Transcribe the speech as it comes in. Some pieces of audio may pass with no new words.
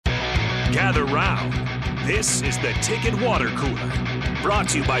Gather round. This is the Ticket Water Cooler, brought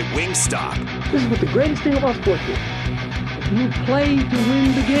to you by Wingstop. This is what the greatest thing about sports is. You play to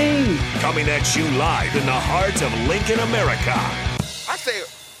win the game. Coming at you live in the heart of Lincoln, America. I said,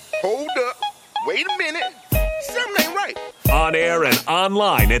 hold up, wait a minute, something ain't right. On air and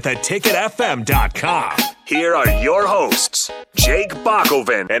online at theticketfm.com. Here are your hosts, Jake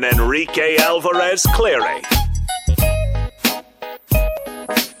Bakoven and Enrique Alvarez Clary.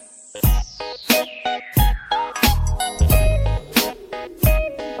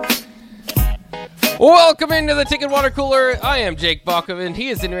 Welcome into the Ticket Water Cooler. I am Jake Bakoven. He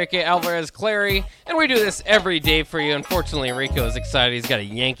is Enrique Alvarez Clary, and we do this every day for you. Unfortunately, Enrico is excited. He's got a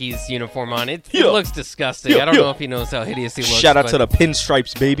Yankees uniform on. It looks disgusting. I don't know if he knows how hideous he looks. Shout out to the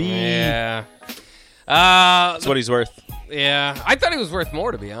pinstripes, baby. Yeah. That's what he's worth. Yeah. I thought he was worth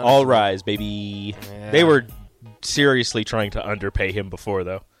more, to be honest. All rise, baby. Yeah. They were seriously trying to underpay him before,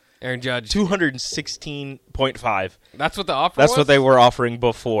 though. Aaron Judge. $216.5. That's what the offer That's was? what they were offering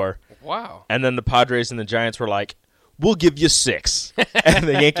before. Wow. And then the Padres and the Giants were like, we'll give you $6. And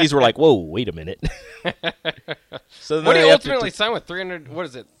the Yankees were like, whoa, wait a minute. So what did he ultimately sign with? 300, what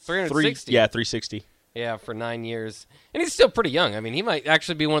is it? 360? Yeah, 360. Yeah, for 9 years. And he's still pretty young. I mean, he might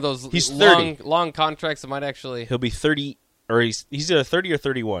actually be one of those long contracts that might actually... He'll be 30, or he's either 30 or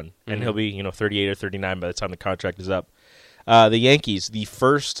 31, and he'll be 38 or 39 by the time the contract is up. The Yankees, the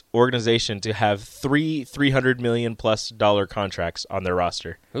first organization to have three $300 million plus contracts on their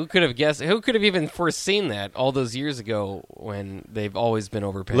roster. Who could have guessed? Who could have even foreseen that all those years ago when they've always been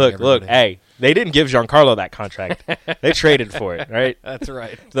overpaying? Look, hey, they didn't give Giancarlo that contract. They traded for it, right? That's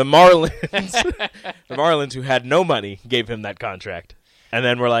right. The Marlins, who had no money, gave him that contract, and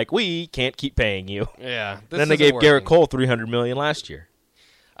then we're like, we can't keep paying you. Yeah. Then they gave Garrett Cole $300 million last year.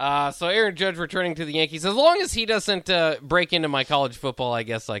 So Aaron Judge returning to the Yankees. As long as he doesn't break into my college football, I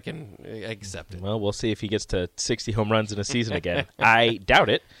guess I can accept it. Well, we'll see if he gets to 60 home runs in a season again. I doubt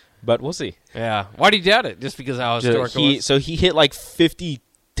it, but we'll see. Yeah. Why do you doubt it? Just because of how historic it was? So he hit like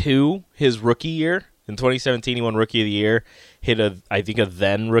 52 his rookie year. In 2017, he won Rookie of the Year. Hit I think a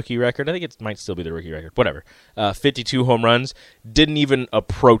then rookie record. I think it might still be the rookie record. Whatever. 52 home runs. Didn't even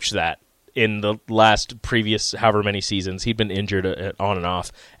approach that in the previous however many seasons. He'd been injured on and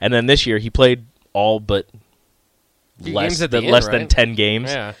off. And then this year, he played all but less than 10 games.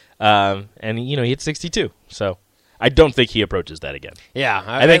 Yeah. And, he hit 62. So I don't think he approaches that again. Yeah.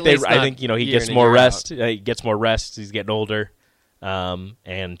 I think he gets more rest. He gets more rest. He's getting older.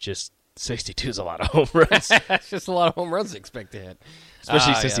 And just 62 is a lot of home runs. That's just a lot of home runs to expect to hit.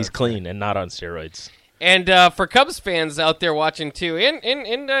 Especially since he's clean and not on steroids. And for Cubs fans out there watching, too,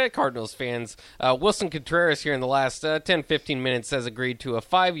 and Cardinals fans, Wilson Contreras here in the last 10-15 minutes has agreed to a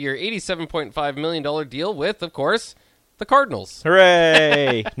 5-year, $87.5 million deal with, of course, the Cardinals.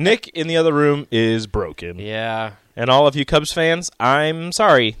 Hooray! Nick in the other room is broken. Yeah. And all of you Cubs fans, I'm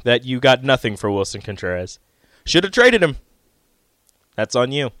sorry that you got nothing for Wilson Contreras. Should have traded him. That's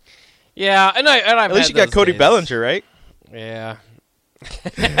on you. Yeah, and I've at least you got Cody Bellinger, right? Yeah.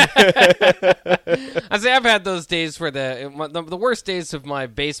 I say I've had those days where the worst days of my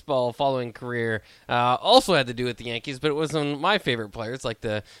baseball following career also had to do with the Yankees, but it was on my favorite players like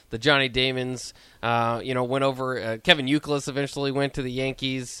the Johnny Damons. Went over. Kevin Youkilis eventually went to the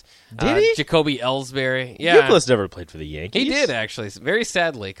Yankees. Did he? Jacoby Ellsbury. Yeah, Youkilis never played for the Yankees. He did actually, very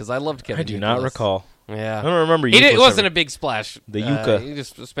sadly, because I loved Kevin. I do not recall. Yeah, I don't remember. It wasn't a big splash. The Yuka. He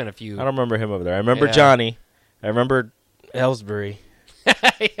just spent a few. I don't remember him over there. I remember Johnny. I remember Ellsbury.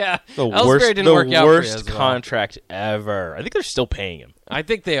 Yeah, Ellsbury didn't work out for you as well. Contract ever. I think they're still paying him. I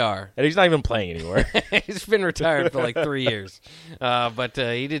think they are. And he's not even playing anymore. He's been retired for like 3 years. But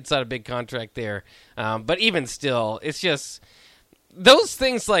he did sign a big contract there. But even still, it's just those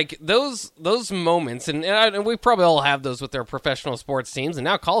things like those moments, and we probably all have those with our professional sports teams, and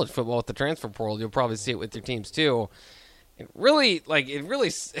now college football with the transfer portal, you'll probably see it with your teams too. It really,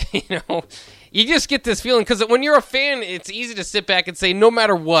 you just get this feeling, because when you're a fan, it's easy to sit back and say, no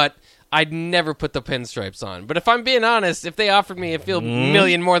matter what, I'd never put the pinstripes on. But if I'm being honest, if they offered me $1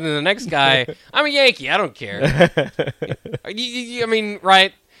 million more than the next guy, I'm a Yankee. I don't care. I mean,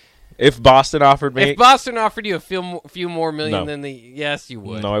 right? If Boston offered me... If Boston offered you a few more million than the... Yes, you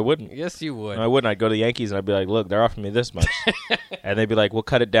would. No, I wouldn't. Yes, you would. No, I wouldn't. I'd go to the Yankees and I'd be like, look, they're offering me this much. And they'd be like, we'll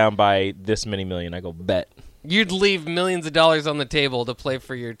cut it down by this many million. I go, bet. You'd leave millions of dollars on the table to play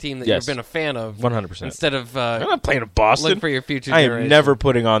for your team that you've been a fan of. 100%. Instead of I'm not playing with Boston. Look for your future I generation. am never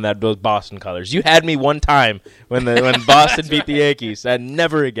putting on those Boston colors. You had me one time when Boston beat the Yankees, and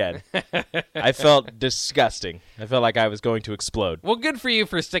never again. I felt disgusting. I felt like I was going to explode. Well, good for you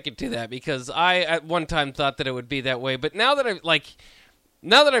for sticking to that, because I at one time thought that it would be that way. But now that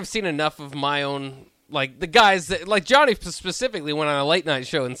now that I've seen enough of my own, like the guys that, like Johnny specifically went on a late night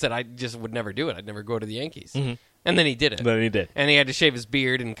show and said I just would never do it. I'd never go to the Yankees. Mm-hmm. And then he did it. Then he did. And he had to shave his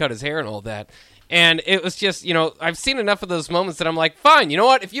beard and cut his hair and all that. And it was just, I've seen enough of those moments that I'm like, fine, you know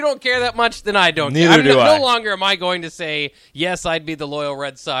what? If you don't care that much, then I don't care. Neither do I. No longer am I going to say, yes, I'd be the loyal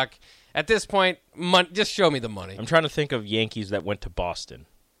Red Sox. At this point, just show me the money. I'm trying to think of Yankees that went to Boston.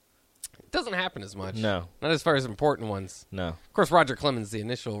 It doesn't happen as much. No. Not as far as important ones. No. Of course, Roger Clemens, the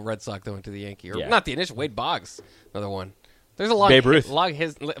initial Red Sox that went to the Yankee. Or Yeah. not the initial, Wade Boggs, another one. There's a long Babe Ruth.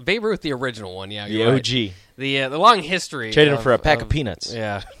 Babe Ruth, the original one, yeah. The You're OG. right. The long history. Traded him for a pack of peanuts.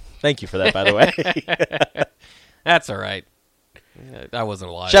 Yeah. Thank you for that, by the way. That's all right. I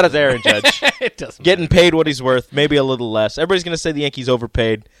wasn't alive. Shout out to Aaron Judge. It doesn't Getting matter. paid what he's worth, maybe a little less. Everybody's going to say the Yankees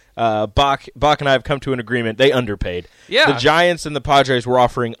overpaid. Bach and I have come to an agreement. They underpaid. Yeah. The Giants and the Padres were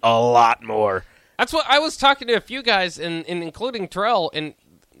offering a lot more. That's what I was talking to a few guys, and including Terrell, and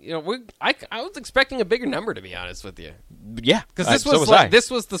I was expecting a bigger number, to be honest with you, Yeah. because I. this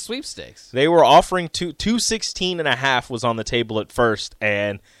was the sweepstakes. They were offering 216.5 was on the table at first,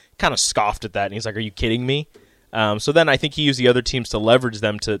 and kind of scoffed at that. And he's like, "Are you kidding me?" So then I think he used the other teams to leverage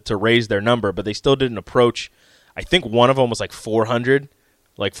them to raise their number, but they still didn't approach. I think one of them was like 400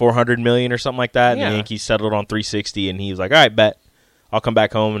 million or something like that. Yeah. And the Yankees settled on 360, and he was like, "All right, bet I'll come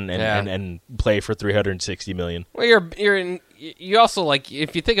back home and play for 360 million." Well, you also, like,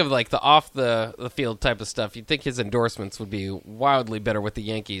 if you think of like the off the field type of stuff, you'd think his endorsements would be wildly better with the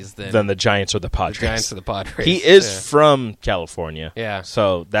Yankees than the Giants or the Padres. The Giants or the Padres. He is from California. Yeah.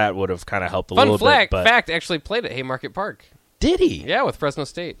 So that would have kind of helped a little bit. But fact, actually played at Haymarket Park. did he? Yeah, with Fresno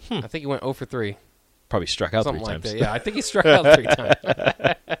State. I think he went 0 for 3. Probably struck out Something 3 like times. that. Yeah, I think he struck out 3 times.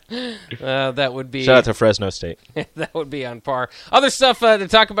 That would be Shout out to Fresno State. that would be on par. Other stuff to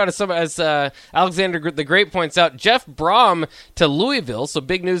talk about is as Alexander the Great points out, Jeff Brohm to Louisville. So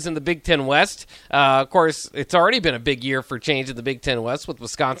big news in the Big Ten West. Of course, it's already been a big year for change in the Big Ten West, with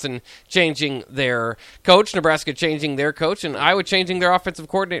Wisconsin changing their coach, Nebraska changing their coach, and Iowa changing their offensive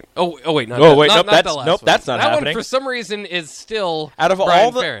coordinator. Oh wait, not nope, the last that's one. not that happening. one for some reason is still Out of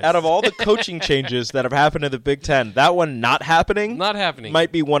Brian Ferentz. all the coaching changes that have happened in the Big Ten, that one not happening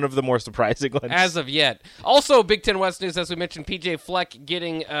might be one of the more surprising ones. as of yet. Also, Big Ten West news, as we mentioned, PJ Fleck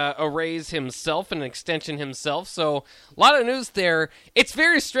getting a raise himself, an extension himself. So a lot of news there. It's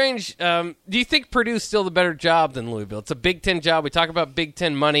very strange. Do you think Purdue's still the better job than Louisville? It's a Big Ten job. We talk about Big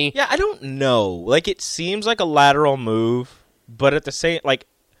Ten money. Yeah, I don't know. Like, it seems like a lateral move, but at the same, like,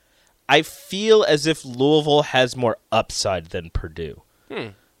 I feel as if Louisville has more upside than Purdue.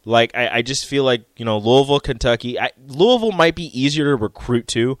 Like, I just feel like, Louisville, Kentucky. Louisville might be easier to recruit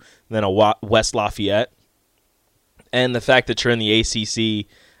to than a West Lafayette. And the fact that you're in the ACC,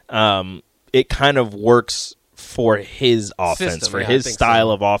 it kind of works for his offense, for his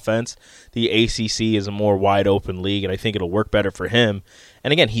style of offense. The ACC is a more wide-open league, and I think it'll work better for him.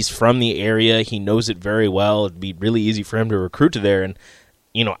 And again, he's from the area. He knows it very well. It'd be really easy for him to recruit to there. And,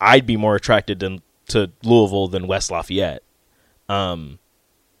 I'd be more attracted to Louisville than West Lafayette.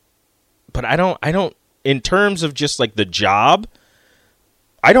 But I don't, in terms of just like the job,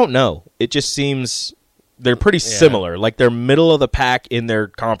 I don't know. It just seems they're pretty similar. Like, they're middle of the pack in their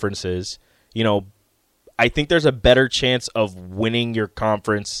conferences. I think there's a better chance of winning your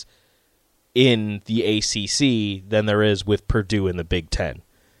conference in the ACC than there is with Purdue in the Big Ten.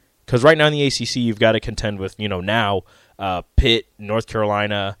 Because right now in the ACC, you've got to contend with, now Pitt, North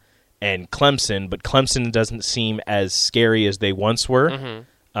Carolina, and Clemson. But Clemson doesn't seem as scary as they once were.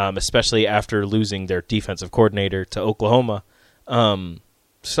 Especially after losing their defensive coordinator to Oklahoma.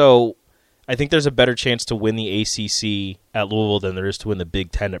 So I think there's a better chance to win the ACC at Louisville than there is to win the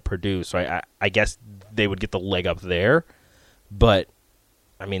Big Ten at Purdue. So I guess they would get the leg up there. But,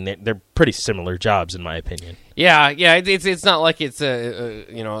 I mean, they're pretty similar jobs, in my opinion. Yeah. It's not like it's a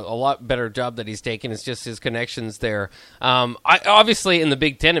lot better job that he's taken. It's just his connections there. Obviously, in the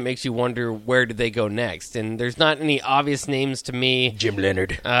Big Ten, it makes you wonder where did they go next. And there's not any obvious names to me. Jim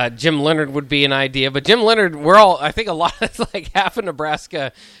Leonard. Jim Leonard would be an idea, but Jim Leonard, I think a lot, like half of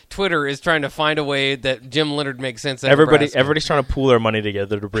Nebraska Twitter is trying to find a way that Jim Leonard makes sense. Everybody's trying to pool their money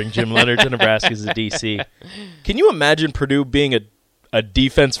together to bring Jim Leonard to Nebraska as a DC. Can you imagine Purdue being a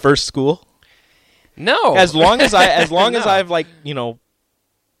defense first school? No. As long as I've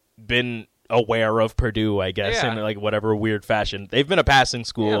been aware of Purdue, I guess, in like whatever weird fashion. They've been a passing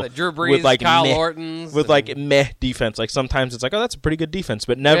school. The Drew Brees, with like Kyle Ortons. With meh defense. Like sometimes it's like, oh, that's a pretty good defense.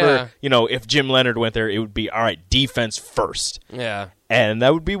 But never, if Jim Leonard went there, it would be, all right, defense first. Yeah. And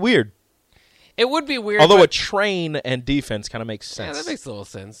that would be weird. It would be weird. Although a train and defense kind of makes sense. Yeah, that makes a little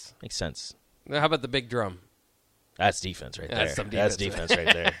sense. Makes sense. How about the big drum? That's defense right there. That's some defense. That's defense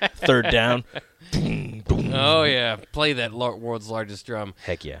right there. Third down. Oh, yeah. Play that world's largest drum.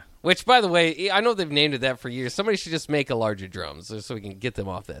 Heck yeah. Which, by the way, I know they've named it that for years. Somebody should just make a larger drum so we can get them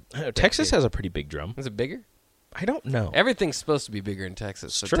off that. Texas has a pretty big drum. Is it bigger? I don't know. Everything's supposed to be bigger in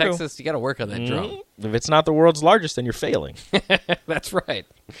Texas. So true. Texas, you got to work on that drum. If it's not the world's largest, then you're failing. That's right.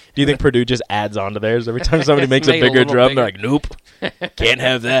 Do you think Purdue just adds on to theirs every time somebody makes a bigger drum? They're like, nope, can't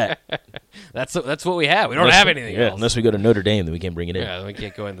have that. That's what we have. We don't have anything else. Unless we go to Notre Dame, then we can't bring it in. Yeah, we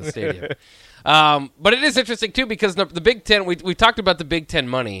can't go in the stadium. But it is interesting, too, because the Big Ten, we talked about the Big Ten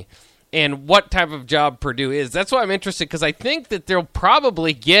money and what type of job Purdue is. That's why I'm interested, because I think that they'll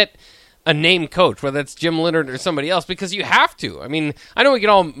probably get a name coach, whether it's Jim Leonard or somebody else, because you have to. I mean, I know we can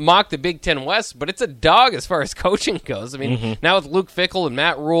all mock the Big Ten West, but it's a dog as far as coaching goes. I mean, now with Luke Fickell and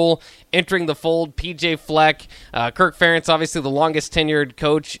Matt Rule entering the fold, PJ Fleck, Kirk Ferentz, obviously the longest tenured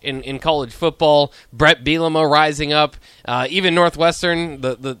coach in college football, Brett Bielema rising up, even Northwestern,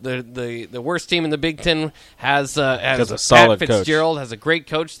 the worst team in the Big Ten, has a solid Pat Fitzgerald, has a great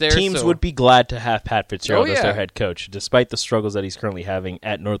coach there. Teams would be glad to have Pat Fitzgerald Oh, as yeah. their head coach, despite the struggles that he's currently having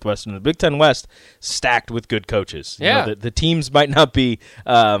at Northwestern. The Big Ten West stacked with good coaches. You Yeah. know, the teams might not be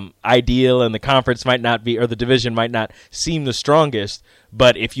ideal, and the conference might not be, or the division might not seem the strongest.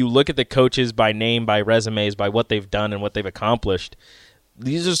 But if you look at the coaches by name, by resumes, by what they've done and what they've accomplished,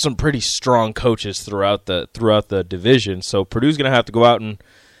 these are some pretty strong coaches throughout the division. So Purdue's going to have to go out and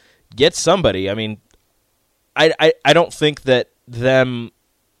get somebody. I mean, I don't think that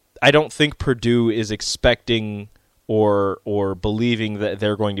I don't think Purdue is expecting or believing that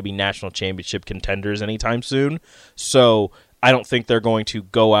they're going to be national championship contenders anytime soon. So I don't think they're going to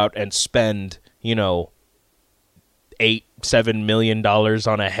go out and spend, $8-7 million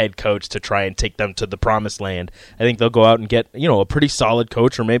on a head coach to try and take them to the promised land. I think they'll go out and get, a pretty solid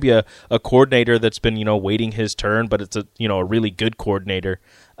coach, or maybe a coordinator that's been, waiting his turn, but it's a really good coordinator.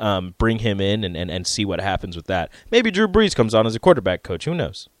 Bring him in and see what happens with that. Maybe Drew Brees comes on as a quarterback coach. Who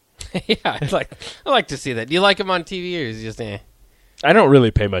knows? Yeah, I like to see that. Do you like him on TV, or is he just I don't really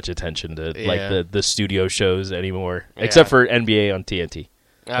pay much attention to Yeah. the studio shows anymore, Yeah. except for NBA on TNT.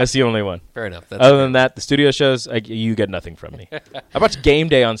 That's the only one. Fair enough. That's Other than that, the studio shows, you get nothing from me. I watch Game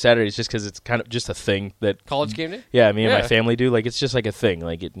Day on Saturdays just because it's kind of just a thing that College Game Day? Yeah, me and Yeah. my family do. Like, it's just like a thing.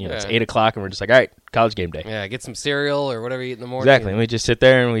 Like, it's Yeah. 8 o'clock and we're just like, all right, College Game Day. Yeah, get some cereal or whatever you eat in the morning. Exactly. And we just sit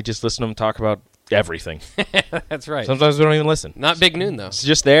there and we just listen to them talk about everything. That's right. Sometimes we don't even listen. Not Big Noon, though. It's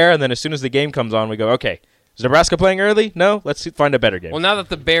just there, and then as soon as the game comes on, we go, okay, is Nebraska playing early? No? Let's find a better game. Well, now that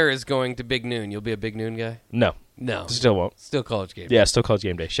the Bear is going to Big Noon, you'll be a Big Noon guy? No. No. Still won't. Still College Game Day. Yeah, still College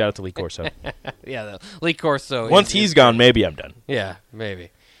Game Day. Shout out to Lee Corso. Yeah, Lee Corso. Once he's gone, maybe I'm done. Yeah,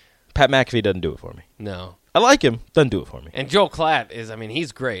 maybe. Pat McAfee doesn't do it for me. No. I like him. Doesn't do it for me. And Joel Klatt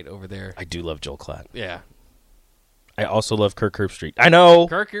he's great over there. I do love Joel Klatt. Yeah. I also love Kirk Herbstreit. I know.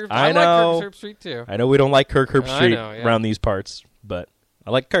 I know. like Kirk Herbstreit, too. I know we don't like Kirk Herbstreit know, yeah. around these parts, but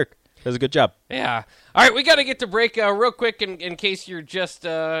I like Kirk. Does a good job. Yeah. All right, we got to get to break real quick in case you're just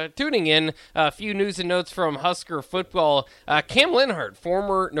tuning in. A few news and notes from Husker football. Cam Linhart,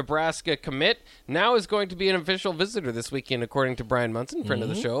 former Nebraska commit, now is going to be an official visitor this weekend, according to Brian Munson, friend of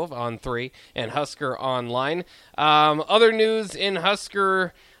the show on 3 and Husker Online. Other news in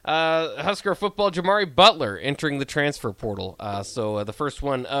Husker football, Jamari Butler entering the transfer portal. So the first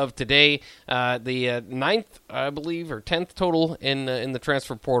one of today, the 9th, I believe, or 10th total in the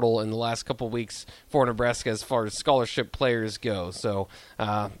transfer portal in the last couple weeks for Nebraska as far as scholarship players go. So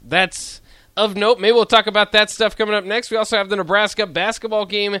that's of note. Maybe we'll talk about that stuff coming up next. We also have the Nebraska basketball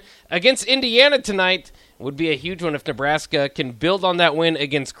game against Indiana tonight. It would be a huge one if Nebraska can build on that win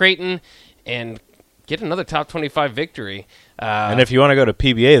against Creighton and get another top 25 victory. And if you want to go to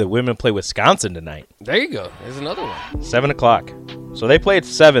PBA, the women play Wisconsin tonight. There you go. There's another one. 7 o'clock. So they play at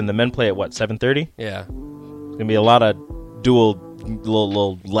 7. The men play at, 7:30? Yeah. It's going to be a lot of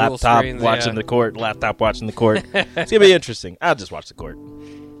little laptop screens, watching yeah. the court, laptop watching the court. It's going to be interesting. I'll just watch the court.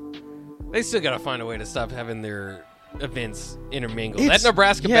 They still got to find a way to stop having their events intermingled. It's- That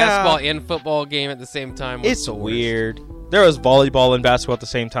Nebraska yeah. basketball and football game at the same time was It's the worst. weird. There was volleyball and basketball at the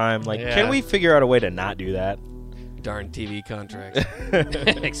same time. Like, Yeah. can we figure out a way to not do that? Darn TV contracts.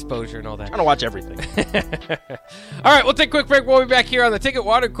 Exposure and all that. I want to watch everything. All right, we'll take a quick break. We'll be back here on the Ticket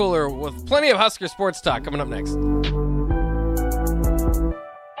Water Cooler with plenty of Husker sports talk coming up next.